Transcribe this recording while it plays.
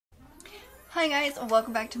Hi guys,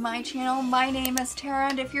 welcome back to my channel. My name is Tara,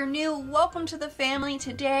 and if you're new, welcome to the family.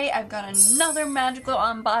 Today I've got another magical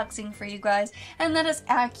unboxing for you guys, and that is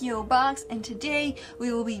Accio Box, and today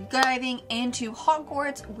we will be diving into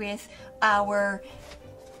Hogwarts with our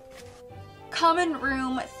Common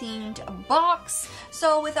Room themed box.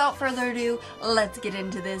 So without further ado, let's get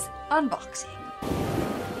into this unboxing.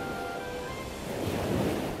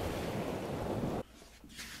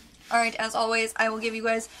 Alright, as always, I will give you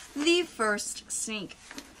guys the first sneak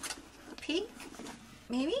peek,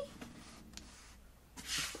 maybe?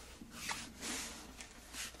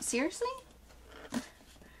 Seriously?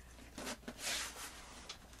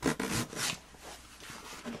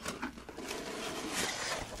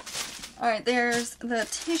 Alright, there's the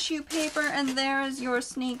tissue paper, and there's your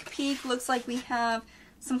sneak peek. Looks like we have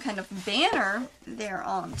some kind of banner there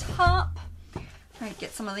on top. Alright,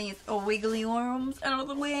 get some of these wiggly worms out of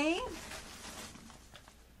the way.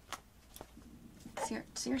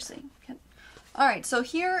 Seriously. Alright, so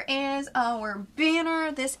here is our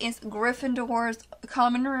banner. This is Gryffindor's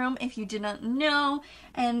Common Room, if you did not know.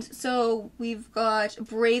 And so we've got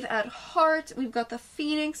Brave at Heart, we've got the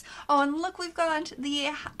Phoenix. Oh, and look, we've got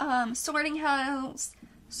the sorting hat,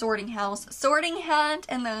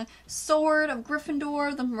 and the Sword of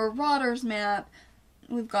Gryffindor, the Marauders map.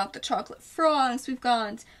 We've got the chocolate frogs, we've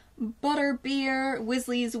got Butterbeer,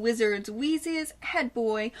 Weasley's Wizards, Wheezes, Head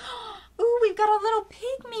Boy. Ooh, we've got a little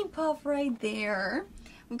pygmy puff right there.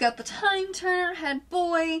 We've got the Time Turner, Head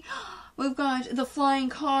Boy. We've got the Flying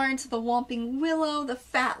Cards, the Whomping Willow, the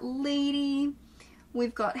Fat Lady.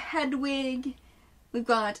 We've got Hedwig. We've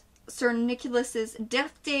got Sir Nicholas's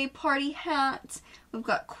Death Day Party hat. We've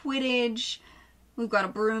got Quidditch. We've got a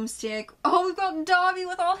broomstick. Oh, we've got Dobby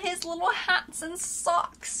with all his little hats and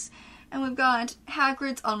socks. And we've got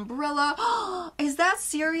Hagrid's umbrella. Is that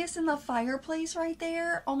Sirius in the fireplace right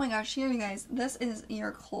there? Oh my gosh, here you guys. This is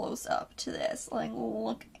your close-up to this. Like,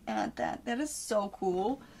 look at that. That is so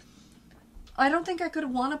cool. I don't think I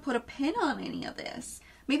could want to put a pin on any of this.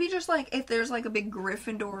 Maybe just like if there's like a big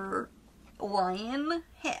Gryffindor lion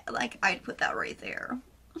head, like I'd put that right there.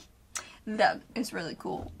 That is really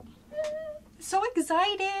cool. So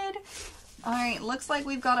excited! Alright, looks like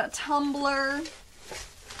we've got a tumbler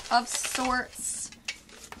of sorts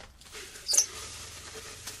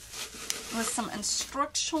with some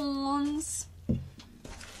instructions.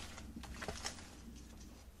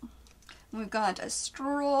 We've got a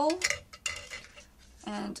straw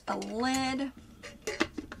and a lid.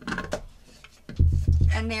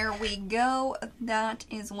 And there we go. That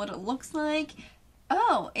is what it looks like.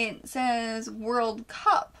 Oh, it says World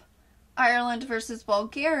Cup. Ireland versus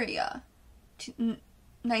Bulgaria,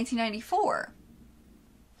 1994.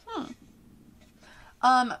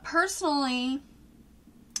 Personally,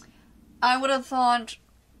 I would have thought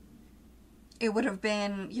it would have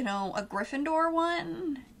been, you know, a Gryffindor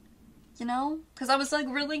one, you know? Because I was, like,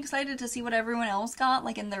 really excited to see what everyone else got,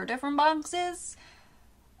 like, in their different boxes.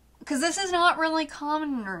 Because this is not really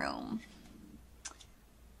Common Room.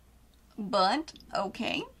 But,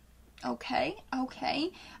 okay. Okay.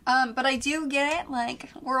 But I do get it, like,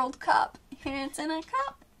 World Cup. It's in a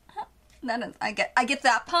cup. That is, I get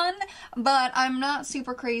that pun, but I'm not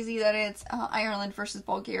super crazy that it's Ireland versus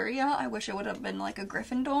Bulgaria. I wish it would have been like a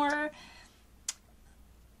Gryffindor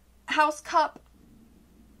House Cup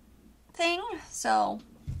thing. So,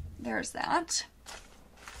 there's that.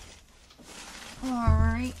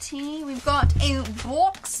 Alrighty, we've got a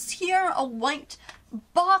box here, a white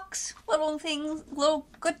box. Little things, little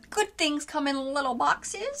good things come in little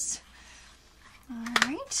boxes.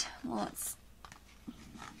 Alright, let's...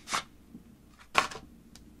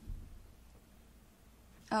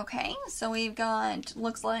 Okay, so we've got,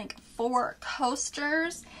 looks like 4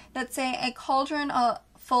 coasters that say a cauldron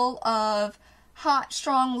full of hot,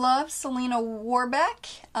 strong love, Selena Warbeck.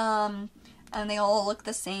 And they all look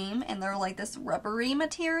the same, and they're like this rubbery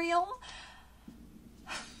material.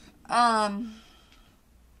 I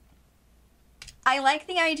like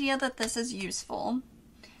the idea that this is useful,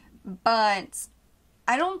 but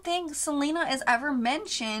I don't think Selena is ever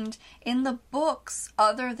mentioned in the books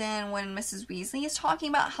other than when Mrs. Weasley is talking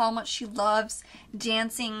about how much she loves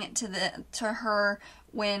dancing to her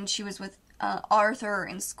when she was with Arthur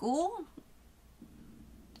in school.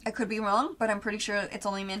 I could be wrong, but I'm pretty sure it's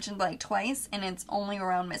only mentioned like twice, and it's only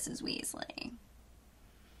around Mrs. Weasley.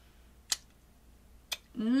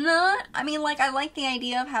 I mean, like, I like the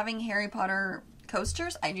idea of having Harry Potter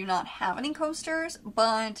coasters. I do not have any coasters,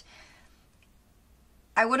 but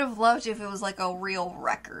I would have loved if it was like a real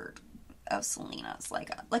record of Selena's, like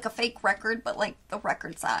a fake record, but like the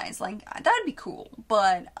record size. Like, that'd be cool.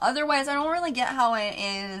 But otherwise, I don't really get how it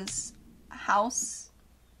is house,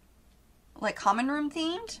 like common room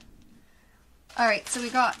themed. Alright, so we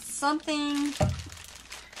got something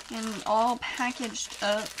and all packaged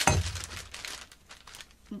up.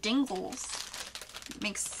 Dingles.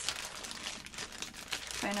 Makes,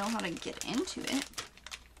 if I know how to get into it.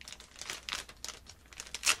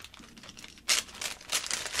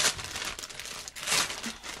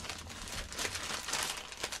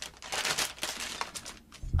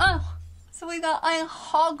 Oh, so we got a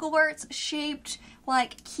Hogwarts shaped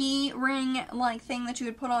like key ring like thing that you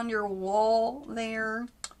would put on your wall there.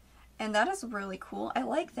 And that is really cool. I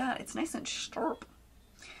like that. It's nice and sharp.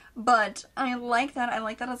 But I like that. I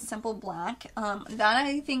like that it's simple black. That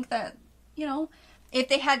I think that, you know, if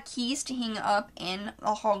they had keys to hang up in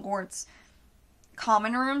the Hogwarts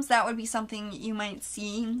common rooms, that would be something you might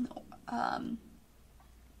see. And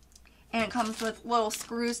it comes with little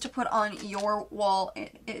screws to put on your wall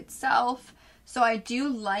itself. So I do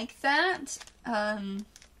like that.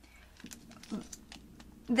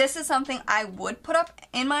 This is something I would put up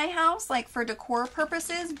in my house, like for decor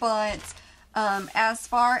purposes, but as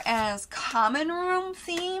far as common room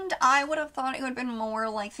themed, I would have thought it would have been more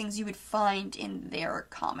like things you would find in their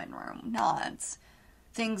common room, not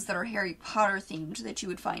things that are Harry Potter themed that you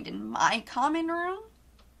would find in my common room,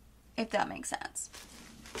 if that makes sense.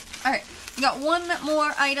 Alright, we got one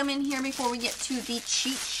more item in here before we get to the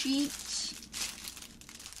cheat sheet.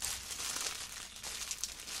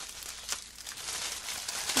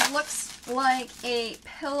 It looks like a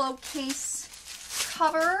pillowcase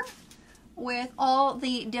cover with all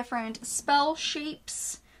the different spell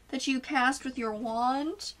shapes that you cast with your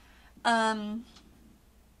wand. You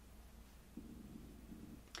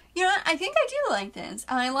know what? I think I do like this.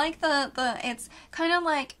 I like the it's kind of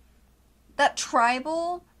like that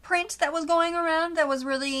tribal print that was going around that was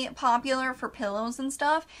really popular for pillows and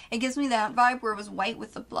stuff. It gives me that vibe where it was white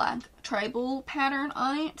with the black tribal pattern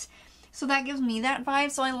on it. So that gives me that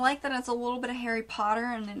vibe. So I like that it's a little bit of Harry Potter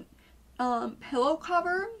and then pillow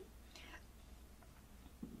cover.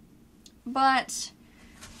 But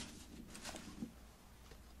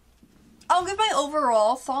I'll give my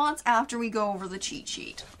overall thoughts after we go over the cheat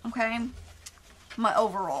sheet, okay? My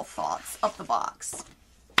overall thoughts of the box.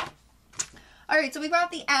 Alright, so we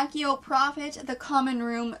got the Accio Profit, the Common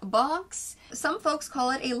Room box. Some folks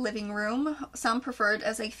call it a living room. Some prefer it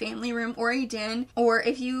as a family room or a den. Or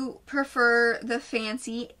if you prefer the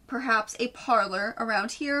fancy, perhaps a parlor.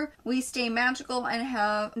 Around here, we stay magical and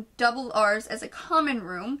have doubled ours as a common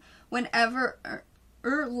room. Whatever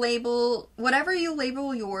you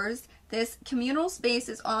label yours, this communal space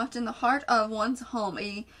is often the heart of one's home,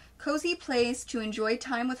 a cozy place to enjoy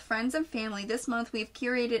time with friends and family. This month we've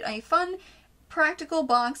curated a fun, practical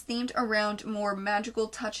box themed around more magical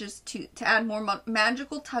touches to add more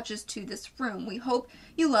magical touches to this room. We hope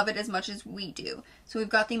you love it as much as we do. So we've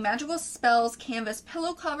got the Magical Spells canvas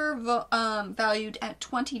pillow cover valued at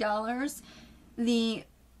 $20. The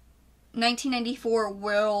 1994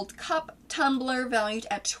 World Cup tumbler valued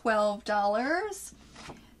at $12.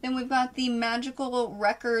 Then we've got the Magical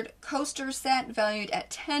Record coaster set valued at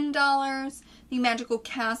 $10. The Magical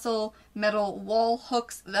Castle metal wall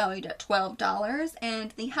hooks valued at $12.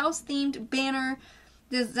 And the house themed banner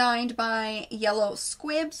designed by Yellow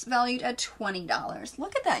Squibs valued at $20.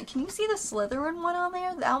 Look at that. Can you see the Slytherin one on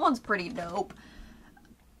there? That one's pretty dope.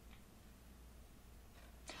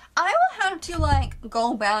 I will have to like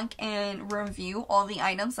go back and review all the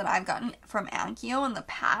items that I've gotten from Accio in the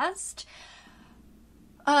past.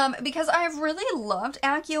 Because I've really loved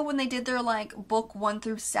Accio when they did their like book 1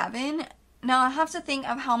 through 7. Now I have to think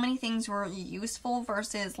of how many things were useful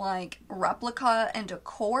versus like replica and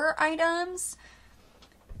decor items.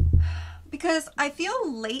 Because I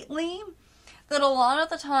feel lately that a lot of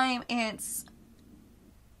the time it's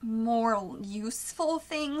more useful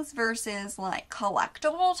things versus like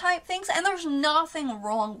collectible type things, and there's nothing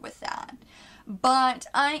wrong with that, but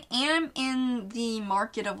I am in the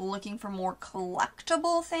market of looking for more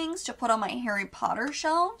collectible things to put on my Harry Potter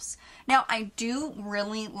shelves. Now I do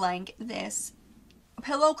really like this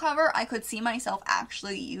pillow cover. I could see myself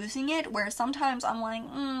actually using it, where sometimes I'm like,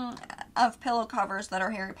 of pillow covers that are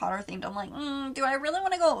Harry Potter themed, I'm like, do I really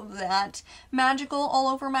want to go that magical all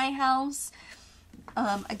over my house?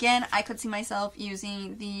 Again, I could see myself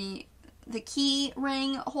using the key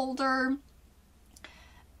ring holder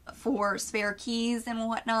for spare keys and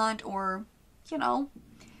whatnot, or, you know,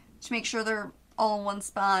 to make sure they're all in one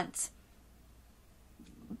spot.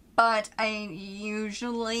 But I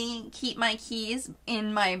usually keep my keys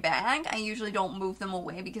in my bag. I usually don't move them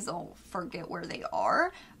away because I'll forget where they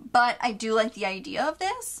are. But I do like the idea of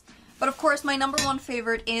this. But of course, my number one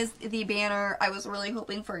favorite is the banner. I was really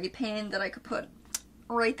hoping for a pin that I could put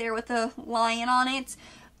right there with the lion on it.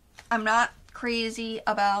 I'm not crazy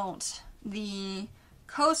about the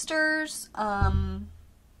coasters.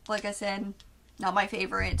 Like I said, not my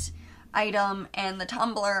favorite item. And the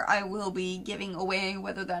Tumbler I will be giving away,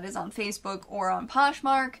 whether that is on Facebook or on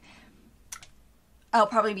Poshmark. I'll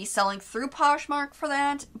probably be selling through Poshmark for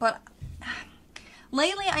that. But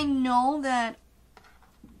lately I know that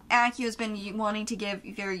Accio has been wanting to give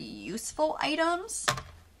very useful items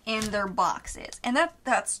in their boxes. And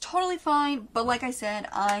that's totally fine. But like I said,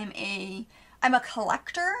 I'm a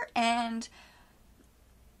collector, and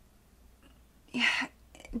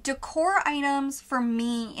decor items for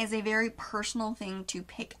me is a very personal thing to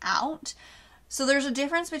pick out. So there's a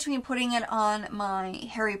difference between putting it on my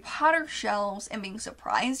Harry Potter shelves and being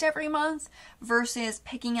surprised every month versus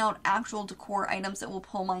picking out actual decor items that will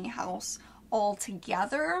pull my house all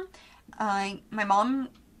together. My mom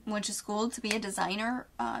went to school to be a designer,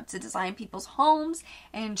 to design people's homes,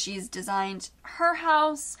 and she's designed her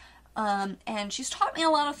house. And she's taught me a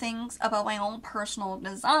lot of things about my own personal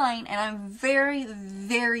design, and I'm very,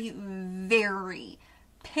 very, very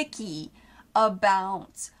picky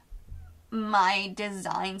about my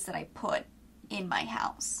designs that I put in my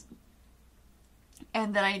house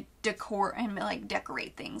and that I decor and like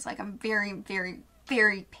decorate things. Like, I'm very, very,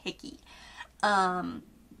 very picky.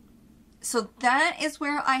 So that is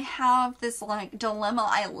where I have this like dilemma.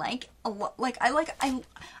 I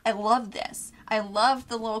love this. I love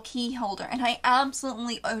the little key holder, and I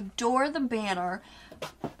absolutely adore the banner,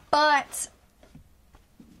 but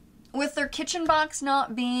with their kitchen box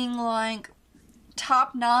not being like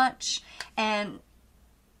top notch, and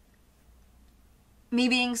me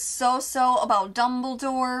being so about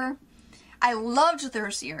Dumbledore, I loved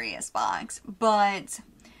their serious box, but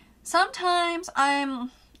sometimes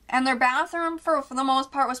and their bathroom for the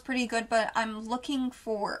most part was pretty good, but I'm looking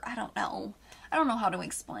for, I don't know how to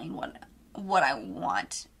explain what I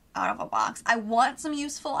want out of a box. I want some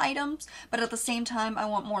useful items, but at the same time, I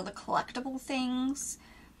want more of the collectible things.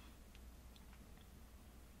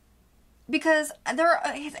 Because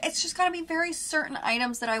it's just gotta be very certain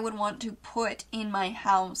items that I would want to put in my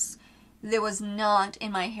house that was not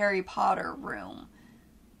in my Harry Potter room.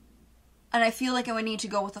 And I feel like I would need to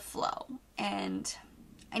go with the flow. And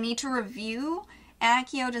I need to review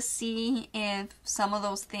Accio to see if some of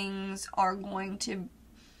those things are going to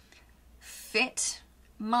fit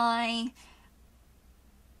my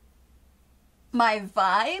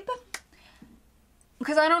vibe.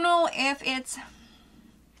 Because I don't know if it's...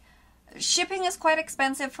 Shipping is quite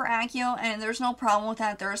expensive for Accio, and there's no problem with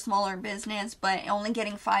that. They're a smaller business, but only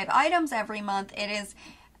getting 5 items every month, it is...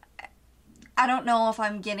 I don't know if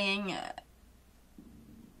I'm getting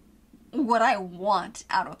what I want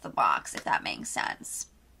out of the box, if that makes sense.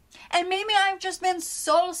 And maybe I've just been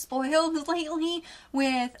so spoiled lately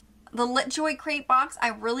with the Lit Joy Crate box. I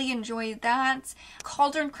really enjoyed that.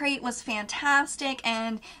 Cauldron Crate was fantastic,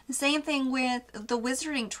 and the same thing with the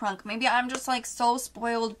Wizarding Trunk. Maybe I'm just like so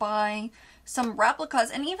spoiled by some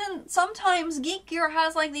replicas, and even sometimes Geek Gear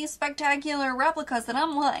has like these spectacular replicas that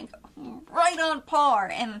I'm like right on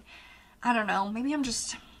par, and I don't know, maybe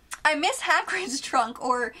I miss Hagrid's trunk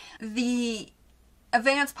or the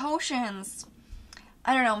Advanced Potions.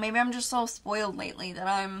 I don't know, maybe I'm just so spoiled lately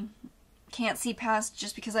that can't see past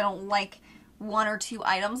just because I don't like 1 or 2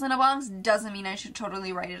 items in a box doesn't mean I should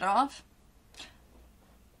totally write it off.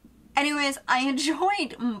 Anyways, I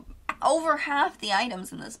enjoyed over half the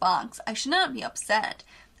items in this box. I should not be upset.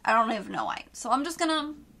 I don't even know why. So I'm just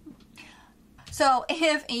gonna... So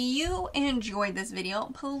if you enjoyed this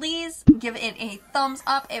video, please give it a thumbs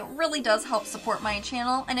up. It really does help support my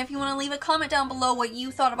channel. And if you want to leave a comment down below what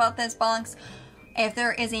you thought about this box, if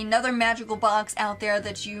there is another magical box out there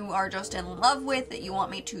that you are just in love with, that you want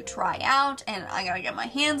me to try out, and I gotta get my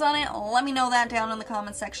hands on it, let me know that down in the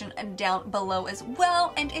comment section down below as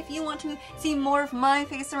well. And if you want to see more of my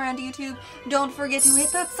face around YouTube, don't forget to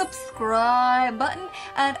hit that subscribe button,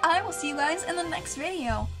 and I will see you guys in the next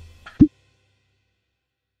video.